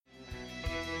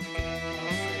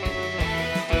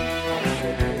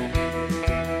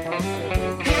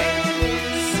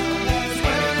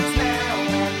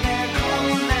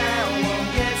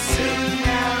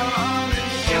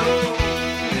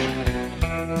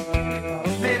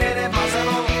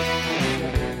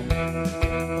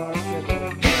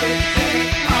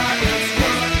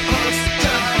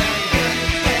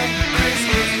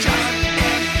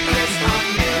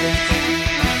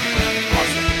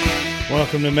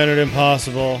Welcome to Minute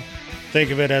Impossible.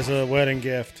 Think of it as a wedding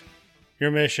gift.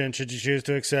 Your mission, should you choose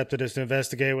to accept it, is to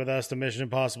investigate with us the Mission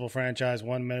Impossible franchise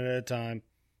 1 minute at a time.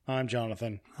 I'm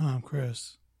Jonathan. I'm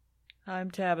Chris.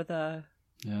 I'm Tabitha.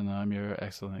 And I'm your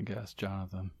excellent guest,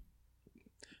 Jonathan.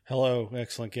 Hello,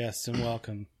 excellent guests, and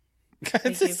welcome.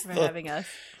 Thank you for having us.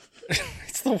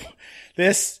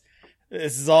 This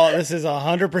is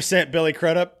 100% Billy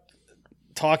Crudup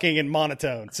talking in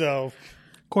monotone. So,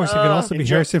 of course, it could also be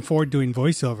Harrison Ford doing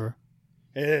voiceover.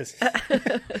 It is.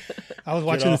 I was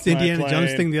watching this Indiana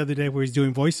Jones thing the other day where he's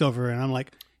doing voiceover, and I'm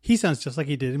like, he sounds just like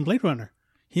he did in Blade Runner.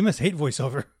 He must hate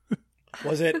voiceover.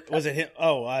 Was it him?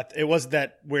 Oh, it was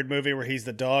that weird movie where he's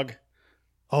the dog.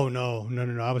 Oh no!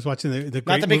 I was watching the not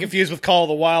great to be movie. confused with Call of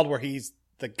the Wild, where he's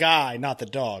the guy, not the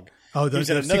dog. Oh, he was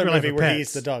in another movie where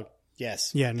he's the dog.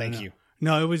 Yes. Yeah. Thank you.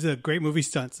 No, it was a great movie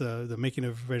stunts. The making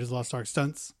of Raiders of the Lost Ark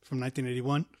stunts from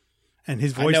 1981, and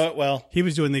his voice. I know it well. He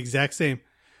was doing the exact same.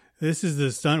 This is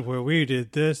the stunt where we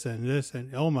did this,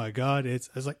 and oh my god, I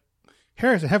was like,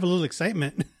 Harrison, have a little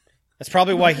excitement. That's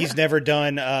probably why he's never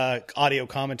done audio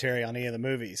commentary on any of the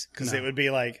movies, because it would be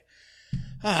like,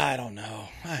 I don't know.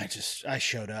 I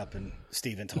showed up and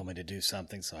Steven told me to do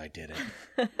something, so I did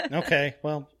it. Okay,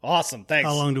 well, awesome. Thanks.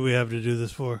 How long do we have to do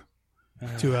this for?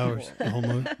 2 hours. The whole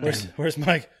movie. Where's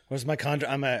my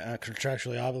contract? I'm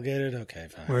contractually obligated. Okay,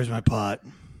 fine. Where's my pot?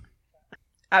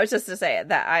 I was just to say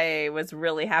that I was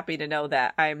really happy to know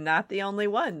that I'm not the only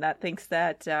one that thinks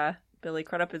that Billy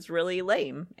Crudup is really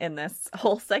lame in this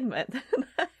whole segment.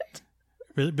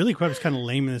 Billy Crudup's kind of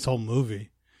lame in this whole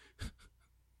movie.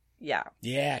 Yeah.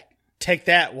 Yeah. Take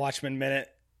that, Watchmen Minute.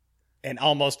 And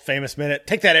Almost Famous Minute.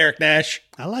 Take that, Eric Nash.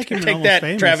 I like him in Take Almost that,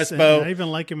 Famous. Travis Bowe. I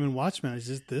even like him in Watchmen. It's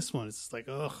just this one. It's just like,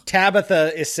 ugh.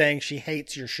 Tabitha is saying she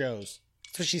hates your shows.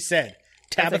 That's what she said.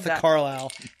 Tabitha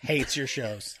Carlisle hates your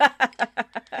shows.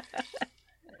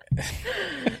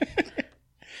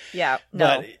 Yeah,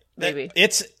 no, but maybe.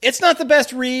 It's not the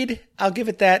best read. I'll give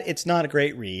it that. It's not a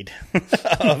great read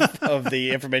of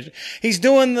the information. He's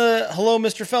doing the Hello,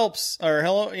 Mr. Phelps, or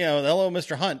Hello, Hello,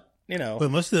 Mr. Hunt,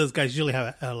 But most of those guys usually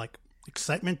have like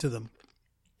excitement to them.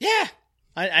 Yeah.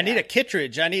 I need a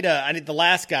Kittredge. I need the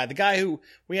last guy, the guy who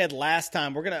we had last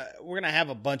time. We're gonna have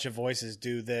a bunch of voices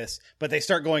do this, but they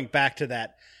start going back to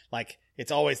that, like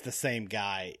it's always the same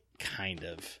guy kind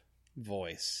of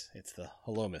voice. It's the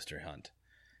Hello, Mr. Hunt.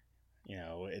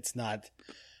 It's not,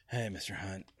 hey, Mr.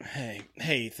 Hunt. Hey,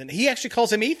 Ethan. He actually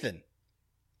calls him Ethan.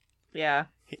 Yeah.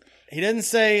 He doesn't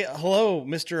say hello,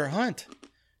 Mr. Hunt.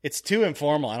 It's too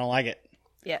informal. I don't like it.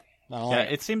 Yeah.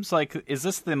 It seems like, is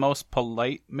this the most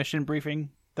polite mission briefing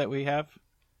that we have?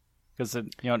 Because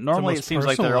normally it seems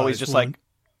like they're always just like,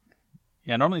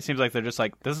 normally it seems like they're just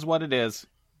like, this is what it is,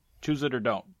 choose it or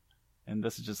don't. And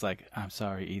this is just like, I'm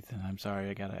sorry, Ethan. I'm sorry.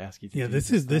 I gotta ask you to. Yeah, this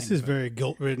is very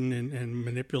guilt ridden and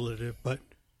manipulative, but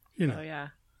Oh yeah.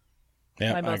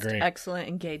 Yeah, My I most agree. excellent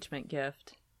engagement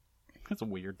gift. That's a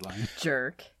weird line.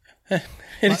 Jerk.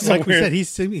 It's like we weird.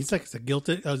 said, he's like a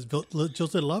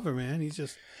jilted lover, man. He's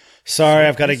just Sorry,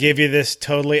 I've got to give you this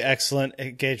totally excellent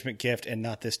engagement gift and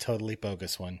not this totally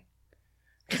bogus one.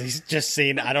 He's just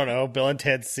seen, I don't know, Bill and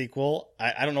Ted's sequel.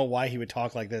 I don't know why he would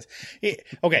talk like this.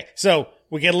 Okay, so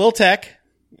we get a little tech.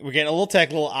 We're getting a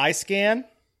little eye scan.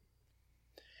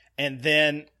 And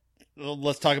then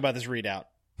let's talk about this readout.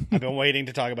 I've been waiting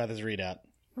to talk about this readout.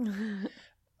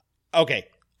 Okay,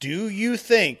 do you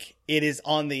think it is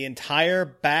on the entire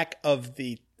back of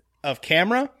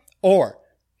camera, or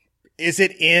is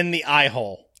it in the eye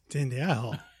hole? it's in the eye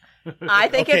hole. I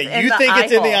think it's in the eye hole. You think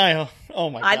it's in the eye hole? Oh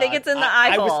my god. I think it's in the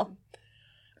eye hole.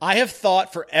 I have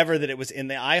thought forever that it was in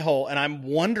the eye hole, and I'm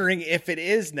wondering if it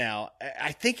is now.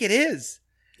 I think it is.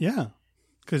 Yeah,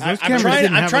 because those I'm cameras trying-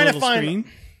 didn't I'm have trying a to little find- screen.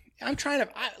 I'm trying to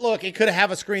look. It could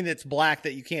have a screen that's black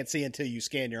that you can't see until you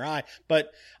scan your eye.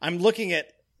 But I'm looking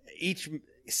at each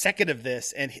second of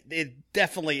this, and it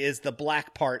definitely is the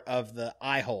black part of the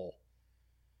eye hole.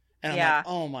 And I'm like,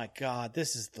 oh my god,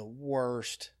 this is the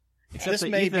worst. Except this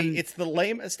may Ethan, be. It's the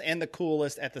lamest and the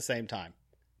coolest at the same time.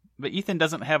 But Ethan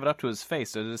doesn't have it up to his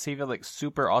face. So does he have like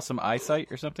super awesome eyesight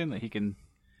or something that he can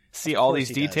see all these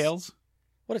details?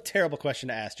 What a terrible question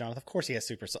to ask, Jonathan. Of course he has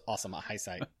super awesome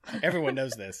eyesight. Everyone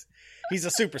knows this. He's a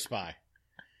super spy.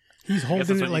 He's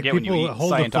holding it like people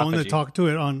hold the phone to talk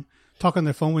on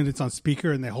their phone when it's on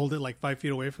speaker, and they hold it like 5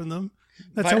 feet away from them.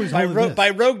 That's how he's holding this.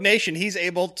 By Rogue Nation, he's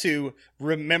able to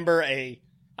remember a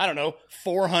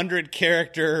 400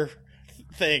 character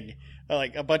thing,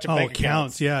 like a bunch of bank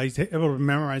accounts. Yeah, he's able to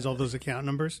memorize all those account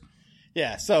numbers.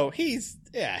 Yeah, so he's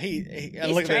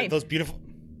look at those beautiful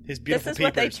This is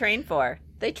what they train for.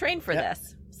 They train for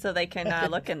this so they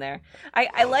can look in there.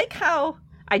 I like how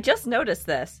I just noticed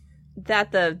this,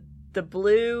 that the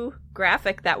blue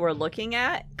graphic that we're looking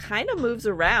at kind of moves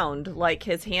around, like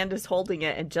his hand is holding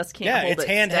it and just can't hold it.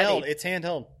 Yeah, it's handheld. It's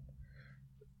handheld.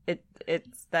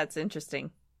 That's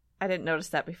interesting. I didn't notice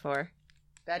that before.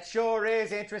 That sure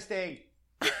is interesting.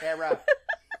 Era.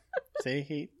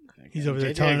 See, he's over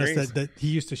there telling us that he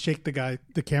used to shake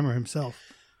the camera himself.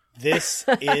 This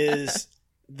is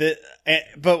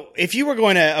but if you were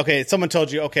going to, someone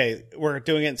told you, we're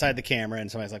doing it inside the camera,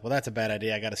 and somebody's like, well, that's a bad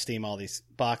idea. I got to steam all these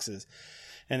boxes.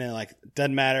 And then like,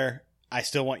 doesn't matter. I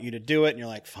still want you to do it. And you're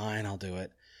like, fine, I'll do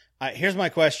it. Here's my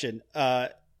question.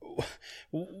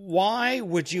 Why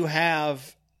would you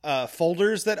have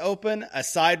folders that open, a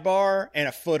sidebar, and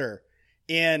a footer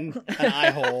in an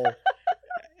eye hole?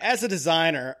 As a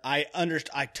designer,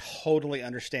 I totally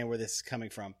understand where this is coming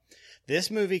from.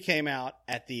 This movie came out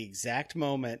at the exact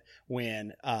moment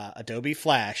when Adobe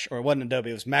Flash, or it wasn't Adobe,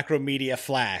 it was Macromedia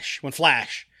Flash, when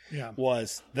Flash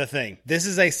was the thing. This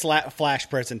is a Flash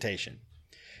presentation.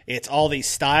 It's all these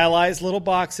stylized little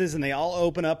boxes, and they all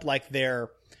open up like you're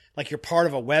part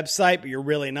of a website, but you're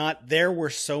really not. There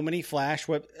were so many Flash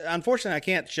Unfortunately, I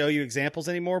can't show you examples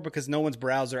anymore because no one's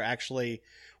browser actually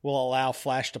will allow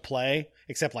Flash to play,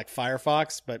 except like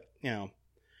Firefox. But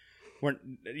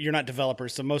you're not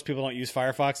developers, so most people don't use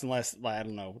Firefox unless, I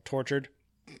don't know, tortured.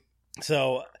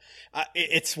 So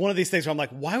it's one of these things where I'm like,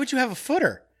 why would you have a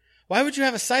footer? Why would you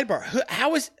have a sidebar?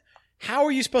 How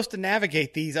are you supposed to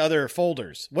navigate these other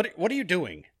folders? What are you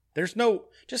doing?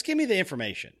 Just give me the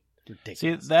information.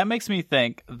 Ridiculous. See, that makes me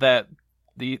think that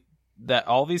that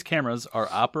all these cameras are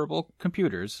operable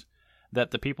computers, that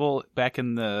the people back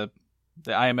in the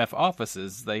IMF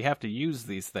offices, they have to use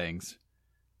these things.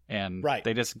 And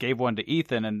they just gave one to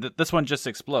Ethan, and this one just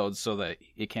explodes so that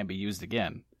it can't be used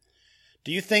again.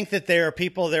 Do you think that there are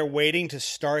people there waiting to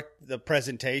start the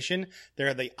presentation?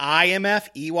 They're the IMF,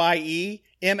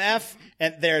 EYEMF,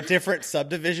 and they're a different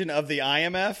subdivision of the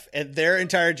IMF, and their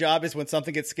entire job is when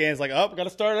something gets scanned, it's like, oh, we got to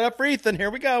start it up for Ethan. Here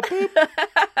we go. Boop.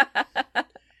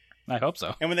 I hope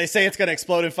so. And when they say it's going to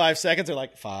explode in 5 seconds, they're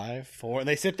like, 5, 4, and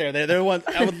they sit there. They're the ones.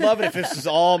 I would love it if this was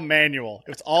all manual. It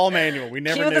was all manual. We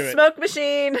never knew it. Cue the smoke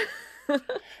machine.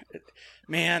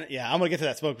 Man, yeah, I'm going to get to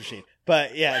that smoke machine.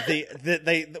 But yeah,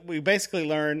 we basically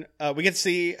learn, we get to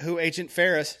see who Agent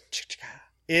Ferris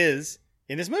is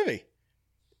in this movie.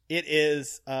 It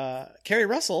is Kerry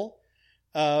Russell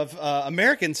of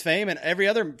Americans fame and every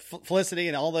other Felicity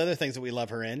and all the other things that we love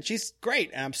her in. She's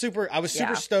great. And I was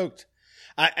super stoked.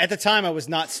 At the time, I was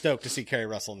not stoked to see Kerry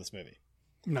Russell in this movie.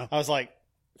 No. I was like,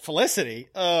 Felicity?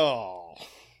 Oh.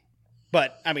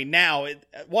 But, I mean, now,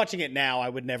 watching it now, I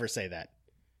would never say that.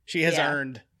 She has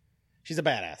earned... She's a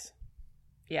badass.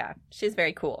 Yeah, she's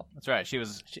very cool. That's right. She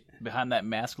was behind that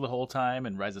mask the whole time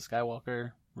in Rise of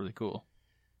Skywalker. Really cool.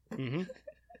 Mm-hmm.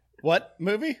 What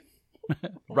movie?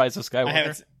 Rise of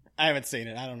Skywalker. I haven't seen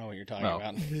it. I don't know what you're talking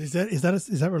about. Is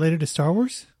that related to Star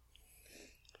Wars?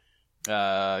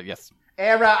 Yes.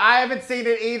 Era, I haven't seen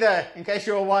it either, in case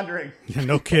you were wondering.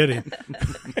 No kidding.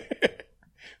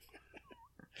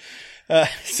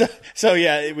 So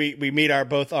yeah, we meet our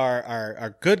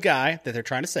good guy that they're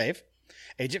trying to save,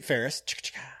 Agent Ferris,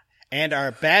 and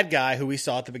our bad guy who we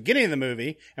saw at the beginning of the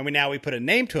movie, and we put a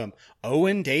name to him,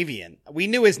 Owen Davian. We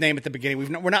knew his name at the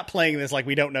beginning. We're not playing this like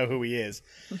we don't know who he is.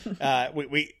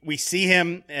 We see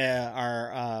him,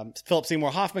 our Philip Seymour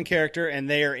Hoffman character, and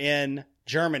they are in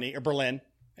Germany, or Berlin,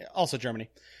 also Germany,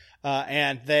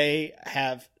 and they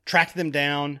have tracked them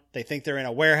down. They think they're in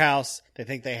a warehouse. They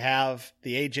think they have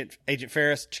the Agent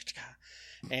Ferris,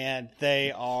 and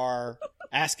they are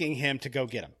asking him to go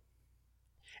get him.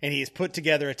 And he's put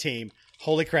together a team.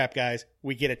 Holy crap, guys.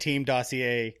 We get a team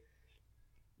dossier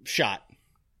shot.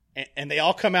 And they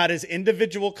all come out as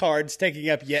individual cards, taking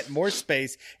up yet more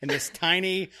space in this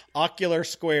tiny ocular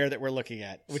square that we're looking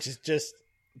at, which is just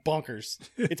bonkers.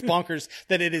 It's bonkers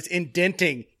that it is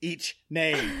indenting each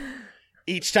name.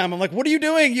 Each time I'm like, what are you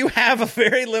doing? You have a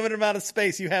very limited amount of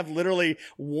space. You have literally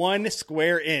 1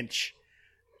 square inch.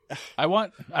 I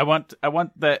want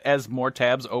that as more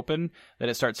tabs open, that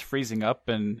it starts freezing up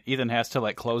and Ethan has to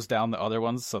like close down the other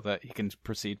ones so that he can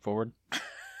proceed forward.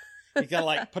 He's got to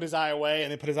like put his eye away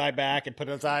and then put his eye back and put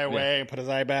his eye away and put his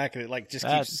eye back, and it like just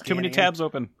keeps too many tabs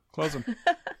open. Close them.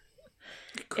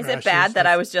 Is it bad that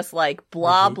I was just like,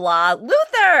 blah, blah,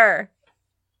 Luther?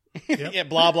 Yep. Yeah,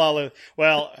 blah, blah, blah.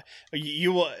 Well,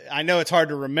 you will. I know it's hard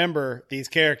to remember these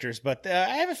characters, but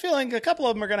I have a feeling a couple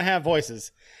of them are going to have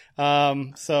voices.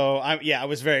 So I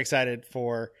was very excited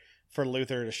for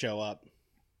Luther to show up.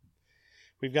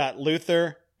 We've got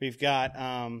Luther. We've got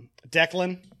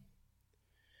Declan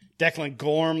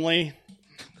Gormley.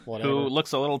 Whatever. Who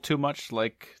looks a little too much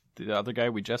like the other guy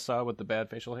we just saw with the bad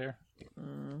facial hair.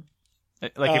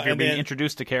 Like if you're being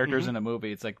introduced to characters in a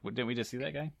movie, it's like, didn't we just see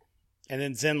that guy? And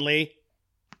then Zen Lee,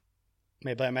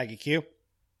 made by Maggie Q.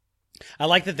 I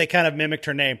like that they kind of mimicked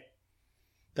her name.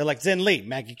 They're like Zen Lee,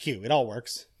 Maggie Q. It all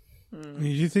works. Do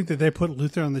you think that they put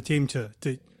Luther on the team to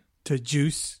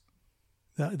juice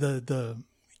the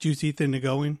juice Ethan to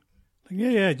going? Like,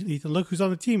 yeah, Ethan, look who's on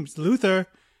the team. It's Luther.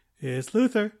 It's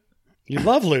Luther. You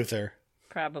love Luther.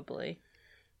 Probably.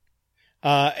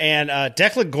 And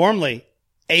Declan Gormley,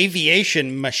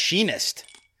 aviation machinist.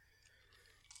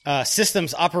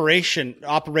 Systems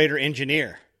operator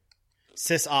engineer.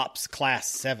 SysOps class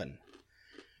 7.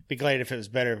 Be glad if it was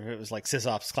better if it was like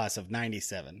SysOps class of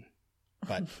 97.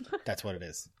 But that's what it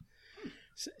is.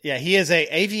 So, yeah, he is a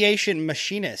aviation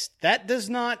machinist. That does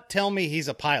not tell me he's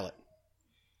a pilot.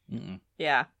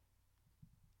 Yeah.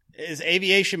 Is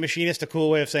aviation machinist a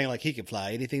cool way of saying like he can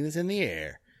fly anything that's in the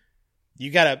air? You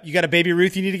got a Baby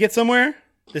Ruth you need to get somewhere?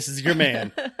 This is your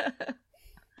man.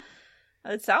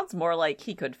 It sounds more like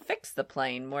he could fix the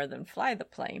plane more than fly the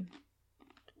plane.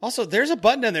 Also, there's a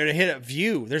button down there to hit a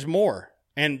view. There's more.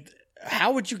 And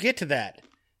how would you get to that?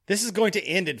 This is going to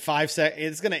end in 5 seconds.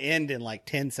 It's going to end in like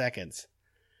 10 seconds.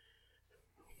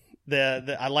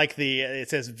 I like it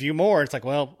says view more. It's like,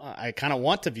 well, I kind of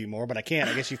want to view more, but I can't.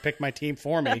 I guess you've picked my team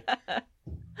for me.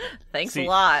 Thanks a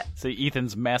lot. See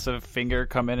Ethan's massive finger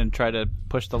come in and try to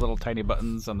push the little tiny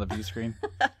buttons on the view screen.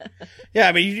 Yeah,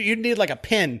 I mean, you need like a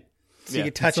pin so you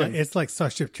can touch it. It's like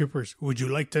Starship Troopers. Would you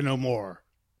like to know more?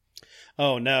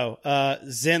 Oh, no.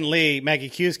 Zen Lee, Maggie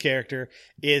Q's character,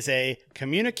 is a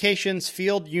Communications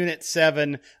Field Unit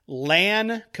 7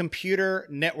 LAN computer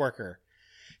networker.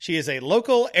 She is a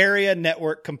local area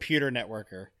network computer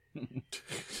networker.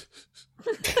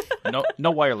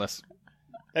 No wireless.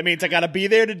 That means I got to be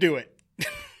there to do it.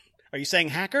 Are you saying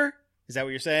hacker? Is that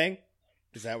what you're saying?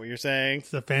 Is that what you're saying?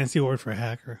 It's a fancy word for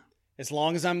hacker. As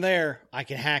long as I'm there, I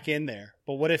can hack in there.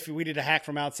 But what if we need to hack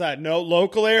from outside? No,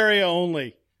 local area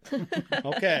only.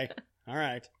 Okay. All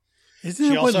right.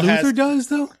 Isn't that what Luther does,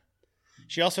 though?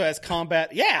 She also has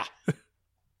combat. Yeah.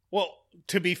 Well,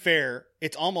 to be fair,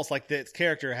 it's almost like this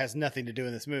character has nothing to do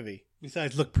in this movie.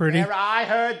 Besides look pretty. Yeah, I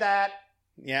heard that.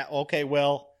 Yeah, okay,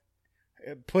 well,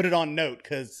 put it on note,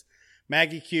 because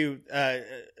Maggie Q,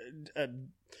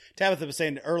 Tabitha was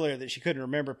saying earlier that she couldn't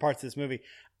remember parts of this movie.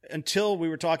 Until we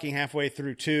were talking halfway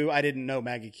through 2, I didn't know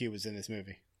Maggie Q was in this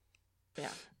movie. Yeah.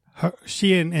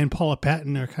 She and Paula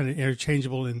Patton are kind of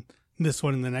interchangeable in this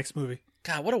one and the next movie.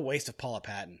 God, what a waste of Paula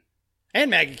Patton. And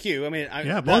Maggie Q. I mean,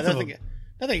 both of them.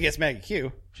 Nothing against Maggie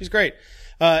Q. She's great.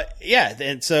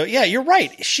 And so, you're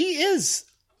right. She is.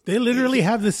 They literally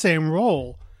have the same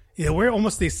role. They wear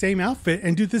almost the same outfit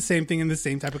and do the same thing in the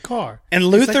same type of car. And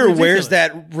Luther wears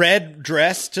that red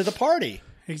dress to the party.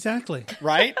 Exactly.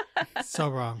 Right? So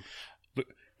wrong.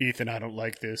 Ethan, I don't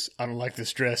like this. I don't like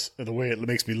this dress or the way it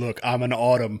makes me look. I'm an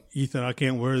autumn. Ethan, I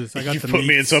can't wear this. I got you put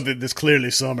me in something that's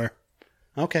clearly summer.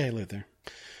 Okay, Luther.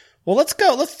 Well, let's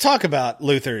go. Let's talk about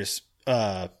Luther's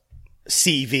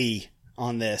CV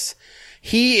on this.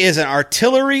 He is an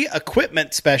artillery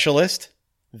equipment specialist.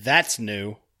 That's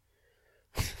new.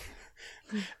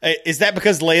 Is that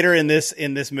because later in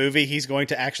this movie he's going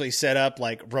to actually set up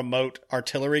like remote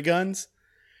artillery guns?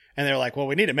 And they're like, well,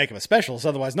 we need to make him a specialist,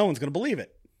 otherwise no one's going to believe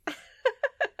it.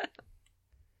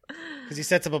 Because he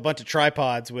sets up a bunch of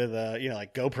tripods with,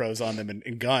 like GoPros on them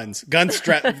and guns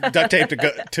duct taped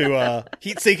to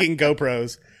heat-seeking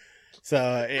GoPros.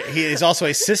 So he is also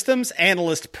a systems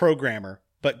analyst programmer,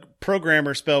 but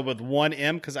programmer spelled with one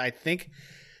M because I think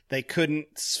they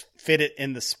couldn't fit it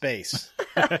in the space.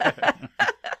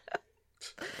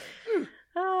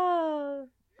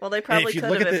 Well, they probably could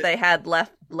have if they had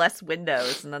less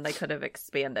windows, and then they could have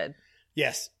expanded.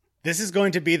 Yes. This is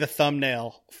going to be the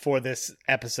thumbnail for this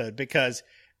episode, because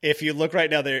if you look right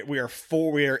now, we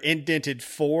are indented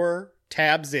 4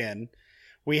 tabs in.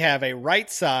 We have a right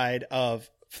side of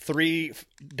 3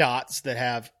 dots that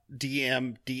have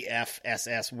DM, DF,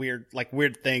 SS, weird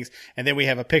things. And then we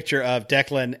have a picture of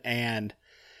Declan and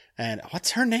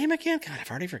what's her name again? God, I've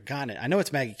already forgotten it. I know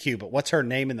it's Maggie Q, but what's her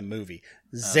name in the movie?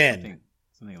 Zen.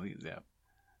 Something, yeah.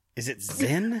 Is it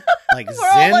Zen? Like We're Zen?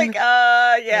 all like,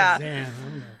 yeah.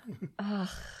 Zen.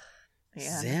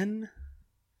 Yeah. Zen?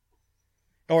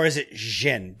 Or is it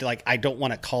Zhen? Like, I don't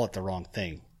want to call it the wrong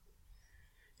thing.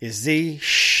 Is Z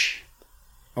sh?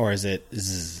 Or is it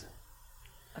Z?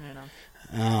 I don't know.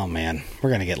 Oh, man. We're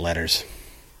going to get letters.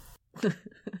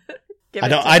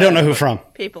 I don't know who from.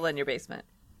 People in your basement.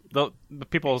 The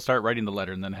people will start writing the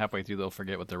letter, and then halfway through they'll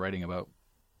forget what they're writing about.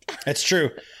 That's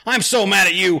true. I'm so mad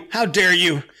at you. How dare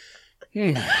you?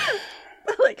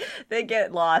 Like they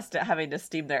get lost at having to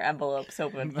steam their envelopes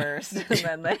open first, and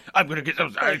then they. I'm gonna get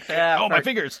those. My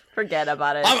fingers. Forget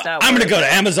about it. I'm gonna go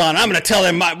to Amazon. I'm gonna tell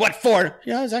them what for.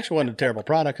 Yeah, it was actually wasn't a terrible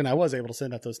product, and I was able to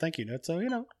send out those thank you notes.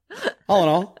 So all in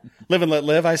all, live and let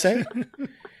live. I say.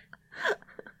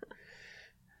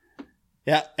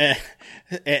 Yeah, and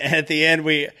at the end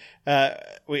we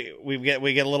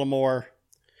get a little more.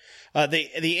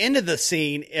 The end of the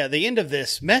scene, the end of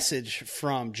this message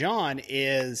from John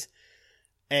is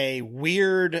a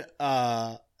weird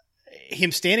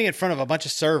him standing in front of a bunch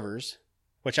of servers,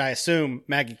 which I assume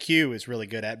Maggie Q is really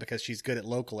good at because she's good at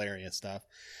local area stuff.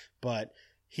 But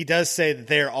he does say that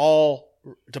they're all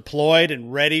deployed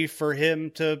and ready for him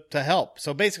to help.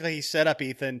 So basically, he set up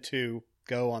Ethan to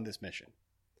go on this mission.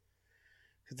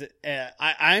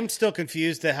 I'm still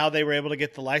confused at how they were able to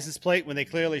get the license plate when they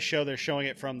clearly show they're showing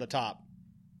it from the top.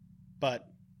 But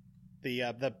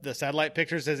the satellite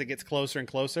pictures as it gets closer and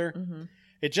closer,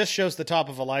 it just shows the top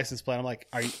of a license plate. I'm like,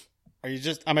 am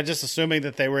I just assuming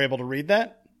that they were able to read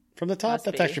that from the top?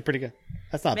 That's actually pretty good.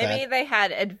 That's not bad. Maybe they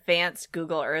had advanced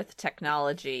Google Earth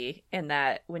technology in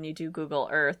that when you do Google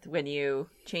Earth, when you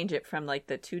change it from like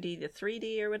the 2D to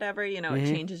 3D or whatever, it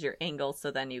changes your angle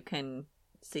so then you can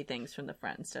see things from the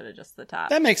front instead of just the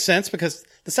top. That makes sense because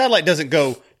the satellite doesn't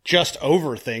go just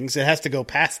over things. It has to go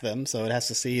past them, so it has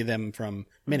to see them from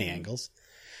many angles.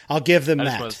 I'll give them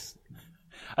that.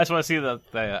 I just want to see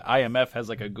that the IMF has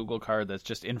like a Google card that's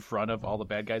just in front of all the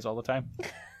bad guys all the time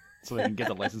so they can get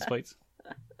the license plates.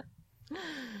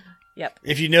 Yep.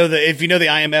 If you know the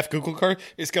IMF Google card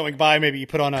is going by, maybe you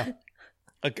put on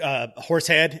a horse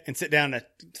head and sit down in a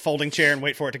folding chair and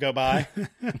wait for it to go by.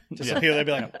 Just so people they'd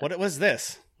be like, what was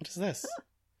this? What is this?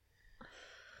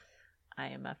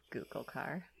 IMF Google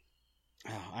car.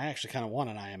 Oh, I actually kind of want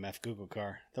an IMF Google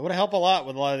car. That would help a lot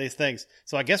with a lot of these things.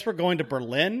 So I guess we're going to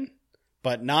Berlin,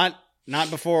 but not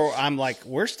before I'm like,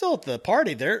 we're still at the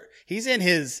party there. He's in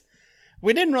his,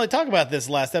 we didn't really talk about this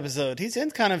last episode. He's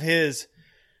in kind of his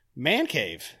man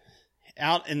cave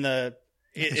out in the,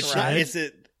 is it a shed?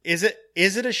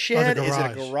 Is it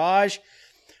a garage?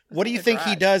 What do you think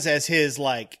he does as his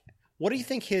what do you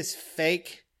think his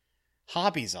fake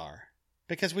hobbies are?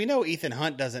 Because we know Ethan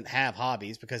Hunt doesn't have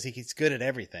hobbies because he's good at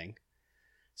everything.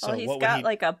 So he's got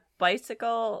like a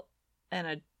bicycle and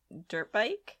a dirt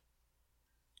bike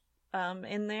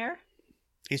in there.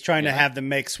 He's trying to have them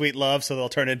make sweet love so they'll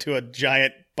turn into a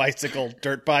giant bicycle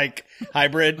dirt bike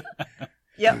hybrid.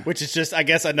 Yep. Which is just, I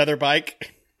guess, another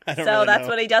bike. I don't really that's know.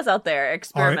 what he does out there,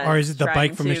 experiment. Or is it the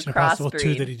bike from Mission Impossible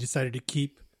 2 that he decided to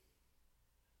keep?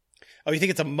 Oh, you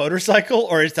think it's a motorcycle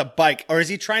or it's a bike? Or is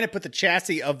he trying to put the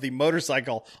chassis of the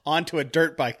motorcycle onto a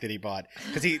dirt bike that he bought?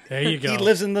 Because he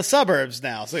lives in the suburbs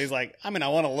now. So he's like, I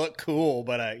want to look cool,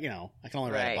 but I can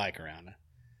only ride a bike around.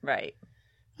 Right.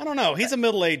 I don't know. He's a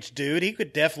middle-aged dude. He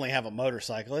could definitely have a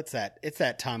motorcycle. It's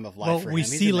that time of life for him. Well, we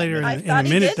see later in a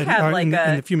minute that in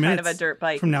a few minutes kind of a dirt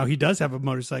bike. From now, he does have a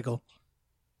motorcycle.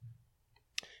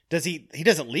 Does he? He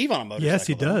doesn't leave on a motorcycle. Yes,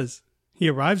 he does. He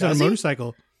arrives on a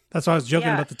motorcycle. That's why I was joking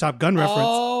about the Top Gun reference.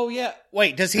 Oh, yeah.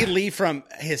 Wait, does he leave from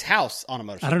his house on a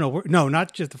motorcycle? I don't know. No,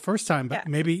 not just the first time, but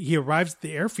maybe he arrives at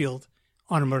the airfield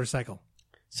on a motorcycle.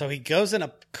 So he goes in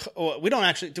we don't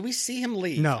actually, do we see him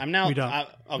leave? No, we don't.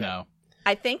 Okay. No.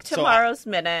 I think tomorrow's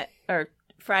minute, or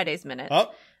Friday's minute,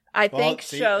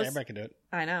 shows... Everybody can do it.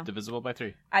 I know. Divisible by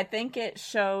 3. I think it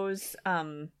shows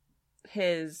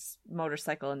his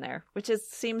motorcycle in there, which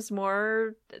seems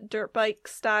more dirt bike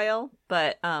style,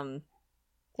 but...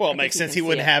 Well, it makes sense. He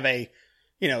wouldn't have a,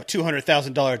 $200,000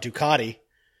 Ducati,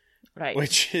 right?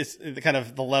 Which is kind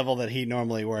of the level that he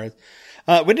normally wears.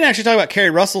 We didn't actually talk about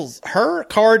Carrie Russell's. Her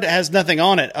card has nothing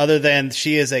on it other than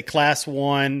she is a Class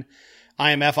 1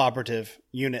 IMF operative,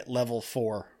 unit level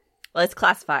 4. Well, it's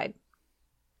classified.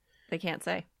 They can't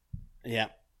say. Yeah.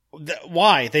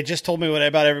 Why? They just told me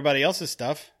about everybody else's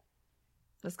stuff.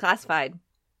 It's classified.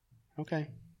 Okay.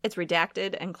 It's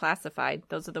redacted and classified.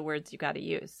 Those are the words you got to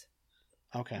use.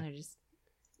 Okay. And just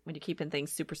when you're keeping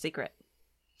things super secret.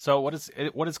 So what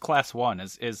is Class 1?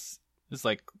 Is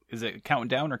it count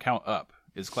down or count up?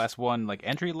 Is Class 1 like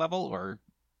entry level or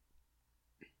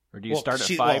do you start at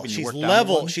 5 and you work down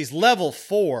to 1? She's level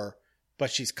 4,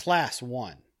 but she's Class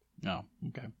 1. Oh,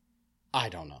 okay. I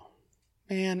don't know.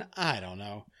 Man, I don't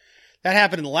know. That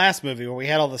happened in the last movie where we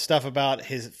had all the stuff about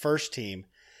his first team.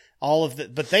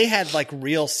 But they had like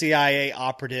real CIA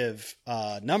operative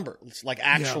numbers, like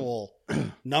actual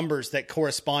numbers that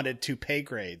corresponded to pay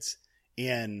grades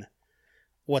in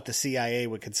what the CIA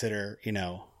would consider,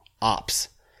 ops.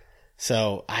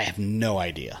 So I have no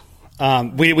idea.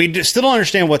 We still don't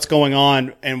understand what's going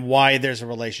on and why there's a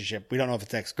relationship. We don't know if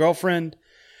it's ex-girlfriend.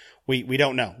 We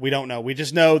don't know. We don't know. We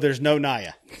just know there's no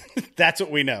Naya. That's what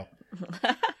we know.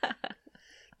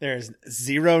 There's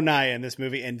zero Naya in this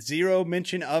movie and zero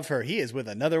mention of her. He is with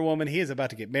another woman. He is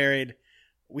about to get married.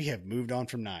 We have moved on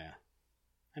from Naya.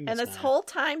 And this Naya. whole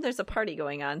time, there's a party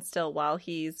going on still while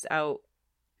he's out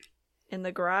in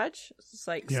the garage. It's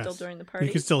like still during the party.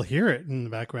 You can still hear it in the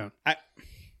background. I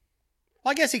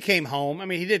guess he came home. I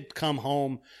mean, he did come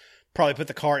home, probably put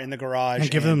the car in the garage. And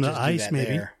give them the ice,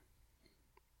 maybe.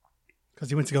 Because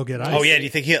he went to go get ice. Oh, yeah. Do you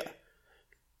think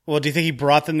he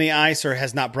brought them the ice or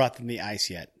has not brought them the ice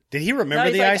yet? Did he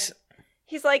remember the ice?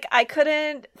 He's like, I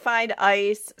couldn't find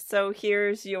ice, so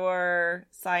here's your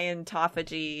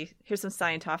Scientophagy. Here's some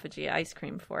Scientophagy ice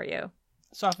cream for you.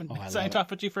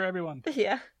 Scientophagy for everyone.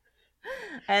 Yeah.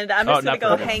 And I'm just going to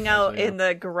go hang out in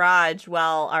the garage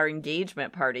while our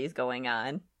engagement party's going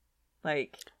on.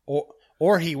 Like,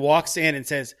 Or he walks in and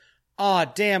says, "Oh,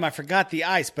 damn, I forgot the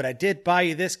ice, but I did buy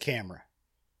you this camera."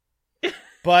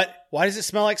 But why does it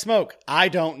smell like smoke? I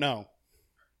don't know.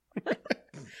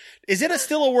 Is it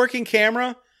still a working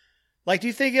camera? Like, do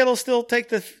you think it'll still take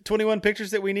the 21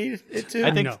 pictures that we need it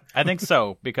to? I think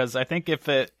so, because I think if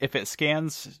it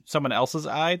scans someone else's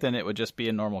eye, then it would just be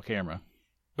a normal camera.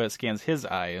 But it scans his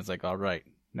eye, and it's like, all right,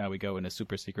 now we go into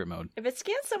super secret mode. If it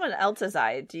scans someone else's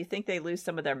eye, do you think they lose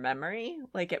some of their memory?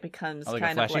 Like it becomes like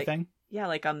kind a flashy of like thing? Yeah,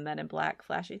 like a Men in Black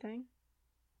flashy thing.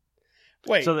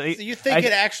 Wait, so you think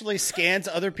it actually scans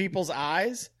other people's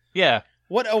eyes? Yeah.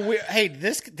 What a weird... Hey,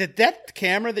 did that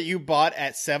camera that you bought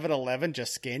at 7-Eleven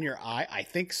just scan your eye? I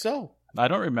think so. I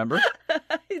don't remember.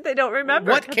 They don't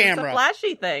remember. What camera? It's a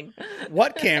flashy thing.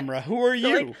 What camera? Who are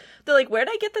you? They're like, where'd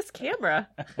I get this camera?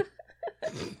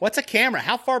 What's a camera?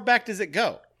 How far back does it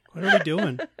go? What are we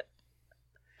doing?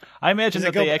 I imagine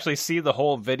that they actually see the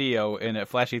whole video and it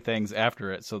flashy things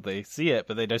after it, so they see it,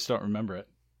 but they just don't remember it.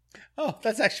 Oh,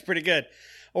 that's actually pretty good.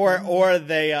 Or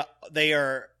they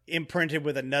are imprinted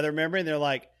with another memory, and they're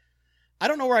like, I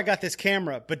don't know where I got this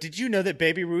camera, but did you know that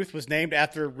Baby Ruth was named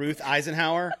after Ruth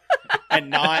Eisenhower and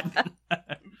not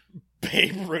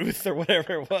Babe Ruth or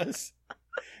whatever it was?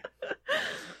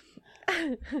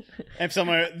 And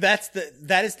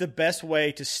that is the best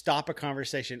way to stop a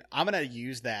conversation. I'm going to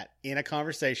use that in a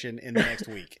conversation in the next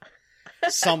week.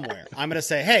 Somewhere. I'm going to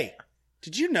say, hey,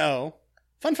 did you know,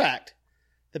 fun fact,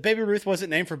 that Baby Ruth wasn't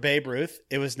named for Babe Ruth.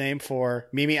 It was named for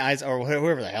Mimi Eis, or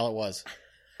whoever the hell it was.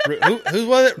 Who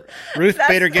was it? Ruth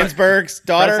Bader Ginsburg's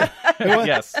daughter?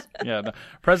 Yes. Yeah. No.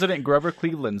 President Grover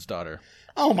Cleveland's daughter.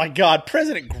 Oh my God.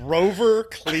 President Grover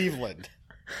Cleveland.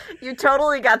 You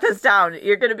totally got this down.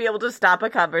 You're going to be able to stop a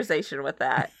conversation with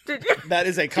that. Did you? That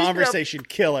is a conversation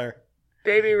killer.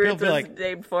 Baby Ruth was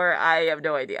named for, I have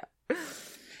no idea.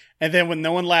 And then when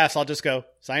no one laughs, I'll just go,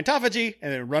 Scientophagy,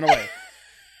 and then run away.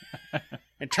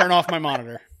 And turn off my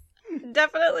monitor.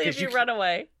 Definitely if you run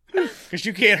away. Because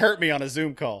you can't hurt me on a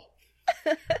Zoom call.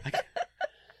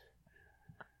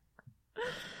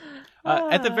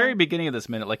 At the very beginning of this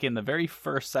minute, like in the very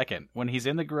first second, when he's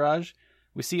in the garage,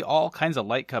 we see all kinds of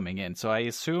light coming in. So I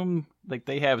assume like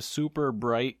they have super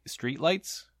bright street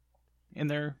lights in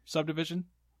their subdivision.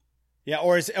 Yeah,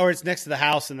 or it's next to the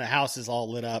house and the house is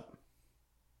all lit up.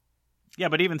 Yeah,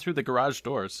 but even through the garage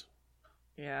doors.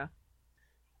 Yeah.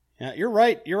 Yeah, you're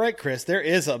right. You're right, Chris. There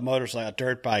is a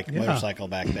dirt bike motorcycle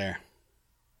back there.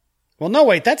 Well, no,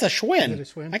 wait, that's a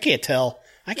Schwinn. I can't tell.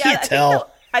 I can't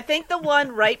tell. I think the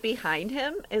one right behind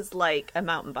him is like a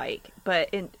mountain bike,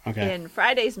 but in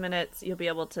Friday's minutes, you'll be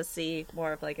able to see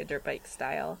more of like a dirt bike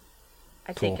style.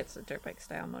 I think it's a dirt bike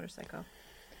style motorcycle.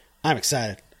 I'm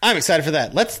excited. I'm excited for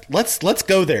that. Let's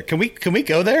go there. Can we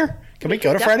go there? Can we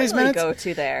go to Friday's minutes? Go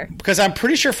to there because I'm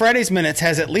pretty sure Friday's minutes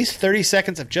has at least 30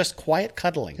 seconds of just quiet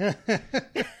cuddling.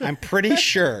 I'm pretty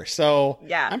sure. So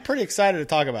yeah, I'm pretty excited to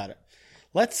talk about it.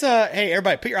 Let's hey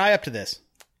everybody, put your eye up to this.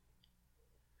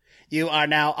 You are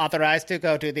now authorized to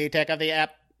go to the tech of the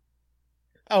app.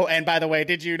 Oh, and by the way,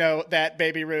 did you know that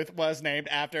Baby Ruth was named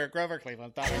after Grover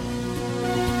Cleveland's daughter?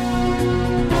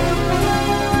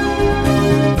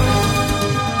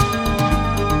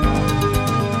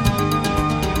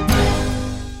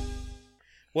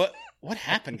 What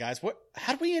happened, guys?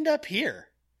 How did we end up here?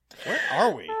 Where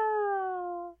are we?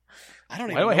 I don't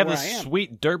even know where I am. Why do I have this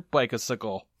sweet dirt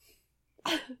bicycle?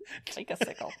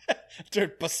 Bicycle.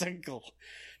 Dirt bicycle.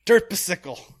 Dirt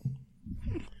bicycle.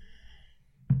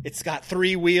 It's got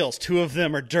 3 wheels. 2 of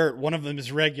them are dirt. 1 of them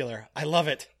is regular. I love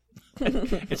it.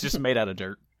 It's just made out of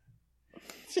dirt.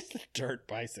 It's just a dirt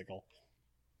bicycle.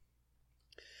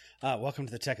 Welcome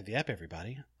to the Tech of the App,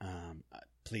 everybody.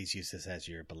 Please use this as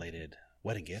your belated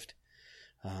wedding gift.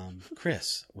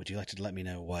 Chris, would you like to let me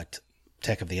know what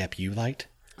tech of the app you liked?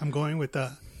 I'm going with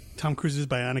Tom Cruise's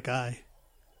bionic eye.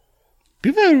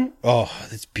 Oh,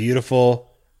 that's beautiful.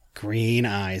 Green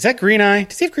eye. Is that green eye?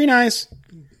 Does he have green eyes?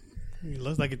 It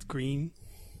looks like it's green.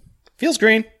 Feels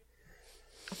green.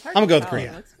 I'm going to go with green.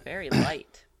 It looks very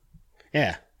light.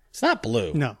 Yeah. It's not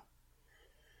blue. No.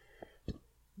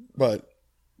 But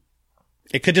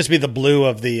it could just be the blue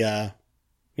of the,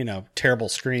 terrible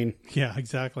screen. Yeah,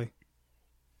 exactly.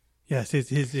 Yes, his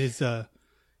 $1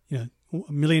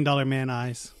 million man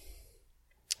eyes.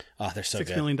 Oh, they're so $6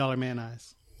 good. $6 million man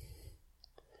eyes.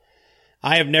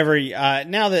 I have never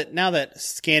now that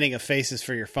scanning of faces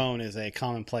for your phone is a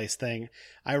commonplace thing.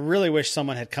 I really wish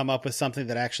someone had come up with something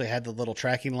that actually had the little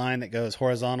tracking line that goes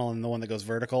horizontal and the one that goes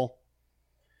vertical.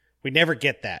 We never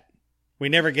get that. We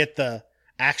never get the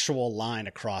actual line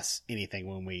across anything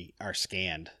when we are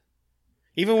scanned.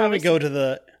 Even when we go to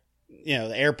the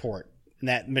airport and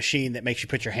that machine that makes you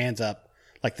put your hands up,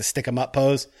 like the stick 'em up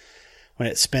pose, when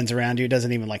it spins around you, it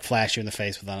doesn't even like flash you in the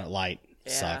face with a light.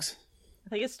 It sucks. I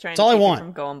think it's trying That's all to I keep want. you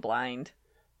from going blind.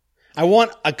 I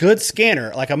want a good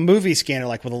scanner, like a movie scanner,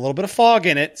 like with a little bit of fog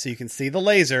in it so you can see the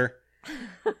laser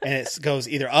and it goes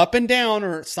either up and down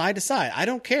or side to side. I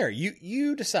don't care.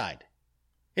 You decide.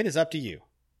 It is up to you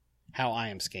how I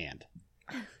am scanned.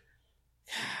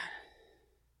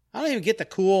 I don't even get the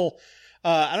cool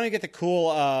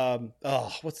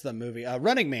what's the movie?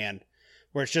 Running Man,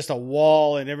 where it's just a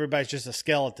wall and everybody's just a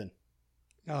skeleton.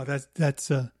 Oh, that's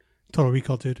Total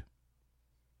Recall, dude.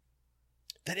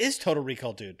 That is Total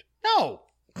Recall, dude. No.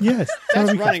 Yes.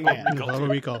 That's Running Man. Total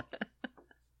Recall.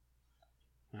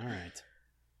 All right.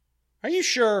 Are you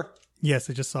sure? Yes,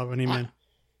 I just saw Running Man.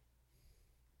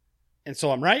 And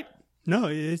so I'm right? No,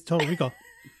 it's Total Recall.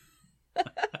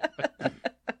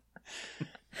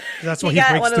 That's why he got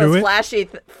breaks one of through those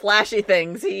it. flashy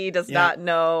things. He does not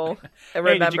know.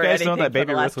 Remember Hey, did you guys know anything that Baby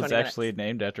for the last Ruth was 20 minutes. actually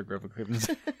named after Grover Cleveland's?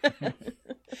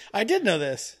 I did know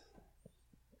this.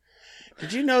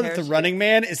 Did you know that the Running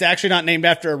Man is actually not named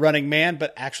after a running man,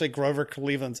 but actually Grover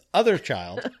Cleveland's other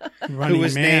child, who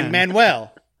was named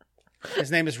Manuel? His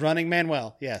name is Running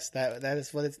Manuel. Yes, that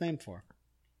is what it's named for.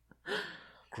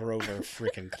 Grover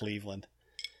freaking Cleveland.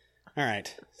 All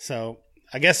right, so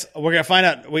I guess we're gonna find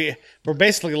out. We're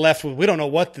basically left with we don't know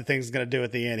what the thing's gonna do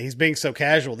at the end. He's being so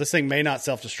casual. This thing may not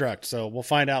self-destruct, so we'll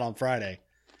find out on Friday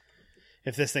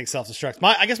if this thing self-destructs.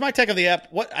 I guess my tech of the app.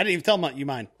 What I didn't even tell you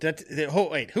mine.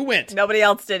 Wait, who went? Nobody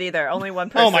else did either. Only one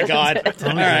person. Oh my god! did.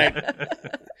 All right,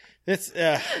 it's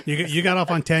You got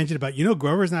off on tangent about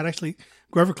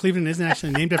Grover Cleveland isn't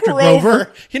actually named after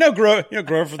Grover. You know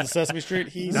Grover from the Sesame Street.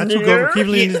 That's what Grover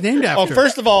Cleveland is named after. Oh,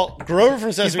 first of all, Grover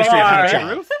from Sesame Street had a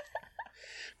child.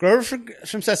 Grover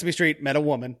from Sesame Street met a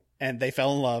woman, and they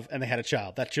fell in love, and they had a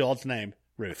child. That child's name,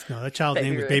 Ruth. No, that child's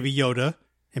name was Baby Yoda,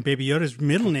 and Baby Yoda's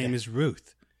middle name is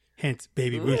Ruth. Hence,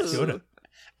 Baby Ruth Yoda.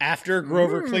 After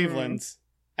Grover Cleveland's.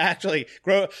 Actually,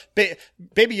 Baby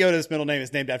Yoda's middle name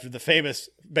is named after the famous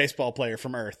baseball player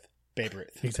from Earth, Babe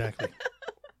Ruth. Exactly.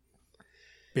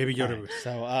 Baby Yoda Ruth.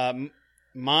 So,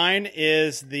 mine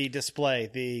is the display,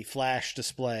 the flash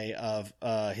display of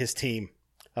his team,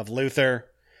 of Luther.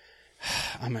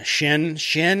 I'm a Jin, and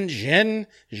Declan.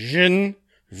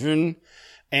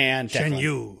 Shen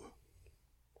Yu.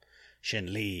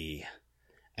 Shen Li.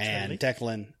 And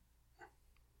Declan.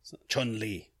 Chun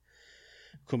Li.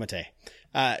 Kumite.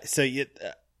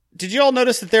 Did you all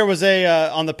notice that there was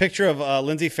on the picture of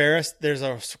Lindsay Ferris, there's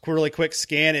a really quick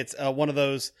scan. It's one of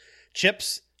those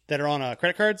chips that are on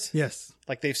credit cards. Yes.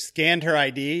 Like they've scanned her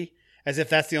ID as if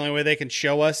that's the only way they can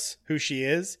show us who she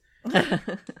is.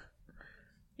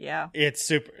 Yeah. It's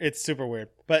super weird.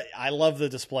 But I love the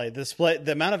display.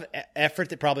 The amount of effort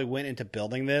that probably went into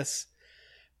building this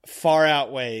far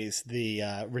outweighs the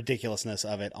ridiculousness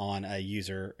of it on a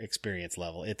user experience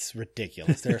level. It's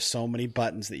ridiculous. There are so many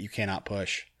buttons that you cannot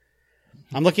push.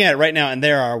 I'm looking at it right now, and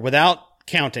there are, without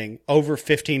counting, over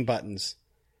 15 buttons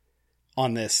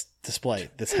on this display,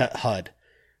 this HUD.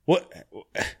 What?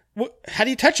 How do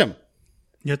you touch them?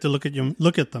 You have to look at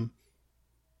them.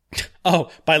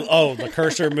 The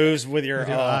cursor moves with your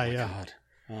eye. Yeah. God.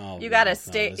 Oh, You gotta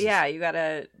stay. Yeah, you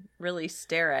gotta really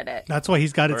stare at it. That's why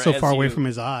he's got it so Or far as away you- from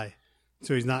his eye,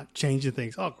 so he's not changing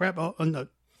things. Oh crap! Oh no.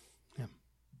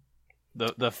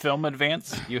 The film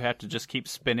advance, you have to just keep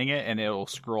spinning it, and it'll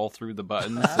scroll through the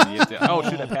buttons. And you have to, oh,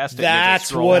 shoot, I passed it.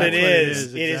 That's what it That's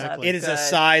is. what it is, exactly. It is a Good.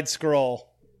 side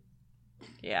scroll,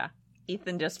 Yeah,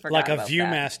 Ethan just forgot like a about that.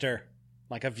 ViewMaster,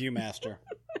 like a ViewMaster.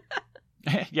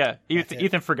 Yeah, That's it.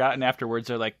 Ethan forgotten afterwards.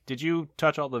 They're like, "Did you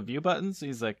touch all the view buttons?"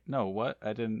 He's like, "No, what?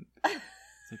 I didn't." It's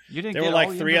like, you didn't. There get were like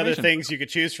all the 3 other information." things you could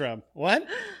choose from. What?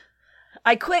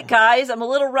 I quit, guys. I'm a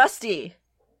little rusty.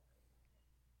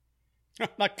 I'm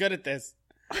not good at this.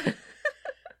 I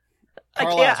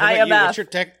Carlisle, can't what about you? IMF. What's your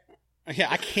tech?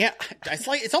 Yeah, I can't.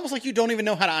 It's almost like you don't even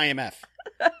know how to IMF.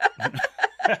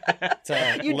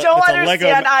 You don't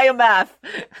understand IMF.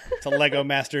 It's a Lego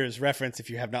Masters reference. If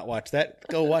you have not watched that,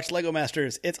 go watch Lego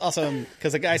Masters. It's awesome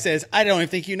because the guy says, "I don't even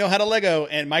think you know how to Lego,"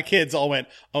 and my kids all went,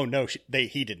 "Oh no,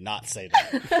 he did not say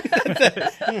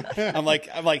that." I'm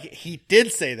like, he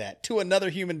did say that to another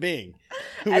human being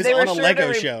who was on a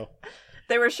Lego show.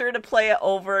 They were sure to play it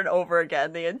over and over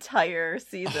again the entire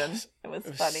season. It was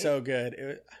funny. So good. I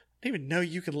didn't even know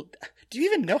you could. Do you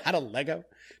even know how to Lego?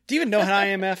 Do you even know how to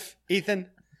IMF, Ethan?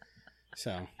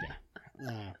 So,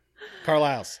 yeah.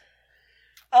 Carlisle's.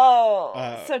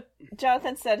 Oh, so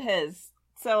Jonathan said his.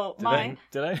 So mine.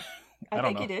 Did I? I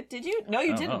think you did. Did you? No,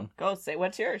 you didn't. Go say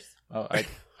what's yours. Oh,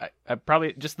 I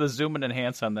probably just the zoom and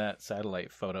enhance on that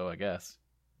satellite photo, I guess.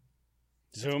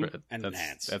 Zoom and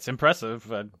enhance. That's impressive.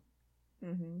 I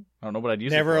don't know what I'd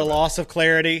use. Never it for, a loss of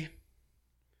clarity.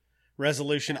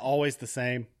 Resolution always the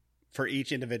same for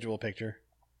each individual picture.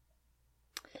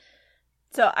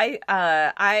 So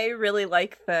I really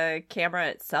like the camera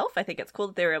itself. I think it's cool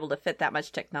that they were able to fit that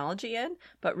much technology in.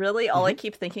 But really, all I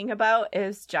keep thinking about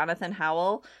is Jonathan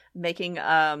Howell making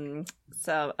a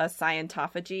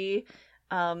Scientophagy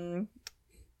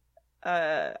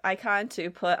icon to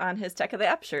put on his Tech of the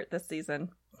Ep shirt this season.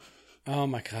 Oh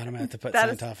my god, I'm gonna have to put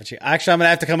Scientophagy. Actually, I'm gonna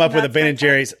have to come up with a Ben and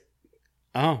Jerry's.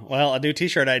 Oh well, a new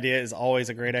T-shirt idea is always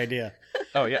a great idea.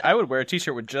 Oh yeah, I would wear a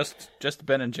T-shirt with just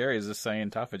Ben and Jerry's as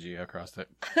Scientophagy across it.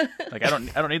 Like I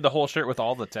don't need the whole shirt with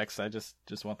all the text. I just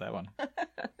want that one.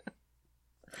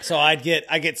 So I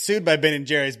get sued by Ben and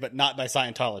Jerry's, but not by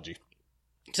Scientology.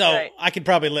 So right. I could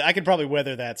probably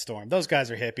weather that storm. Those guys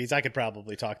are hippies. I could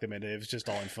probably talk them into it. It was just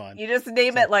all in fun. You just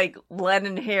name it like Len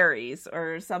and Harry's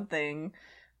or something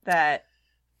that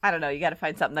I don't know. You got to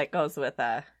find something that goes with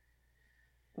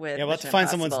we'll have to find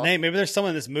someone's name. Maybe there's someone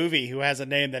in this movie who has a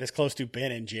name that is close to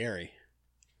Ben and Jerry.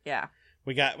 Yeah.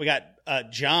 We got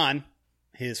John,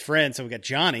 his friend, so we got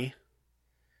Johnny.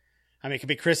 I mean, it could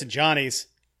be Chris and Johnny's.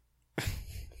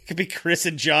 It could be Chris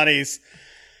and Johnny's.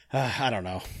 I don't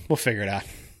know. We'll figure it out.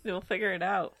 We'll figure it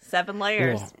out. 7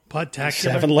 layers.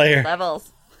 Podtacular. 7 layer.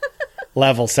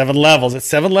 Levels. 7 levels. It's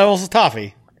 7 levels of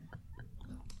toffee.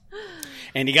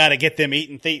 And you got to get them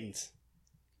eating thetans.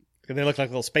 Because they look like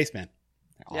little spacemen.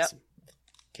 They're awesome. Yep.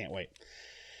 Can't wait.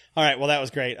 All right. Well, that was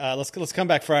great. Let's come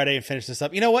back Friday and finish this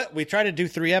up. You know what? We try to do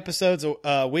 3 episodes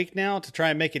a week now to try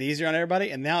and make it easier on everybody.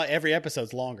 And now every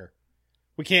episode's longer.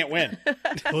 We can't win.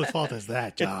 Whose fault is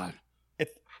that, John?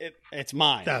 It's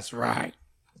mine. That's right.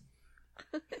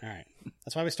 All right.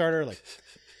 That's why we start early.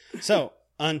 So,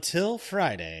 until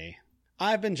Friday,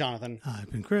 I've been Jonathan.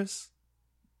 I've been Chris.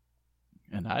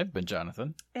 And I've been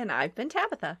Jonathan. And I've been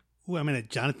Tabitha. Ooh, I'm in a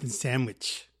Jonathan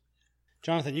sandwich.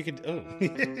 Jonathan, you could... Oh.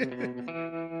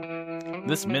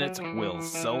 This minute will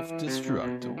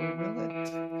self-destruct, or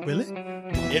will it? Will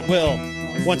it? It will.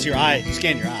 Once you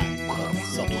scan your eye.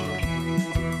 Self-destruct.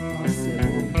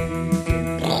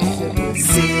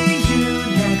 See you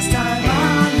next time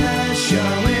on the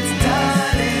show. It's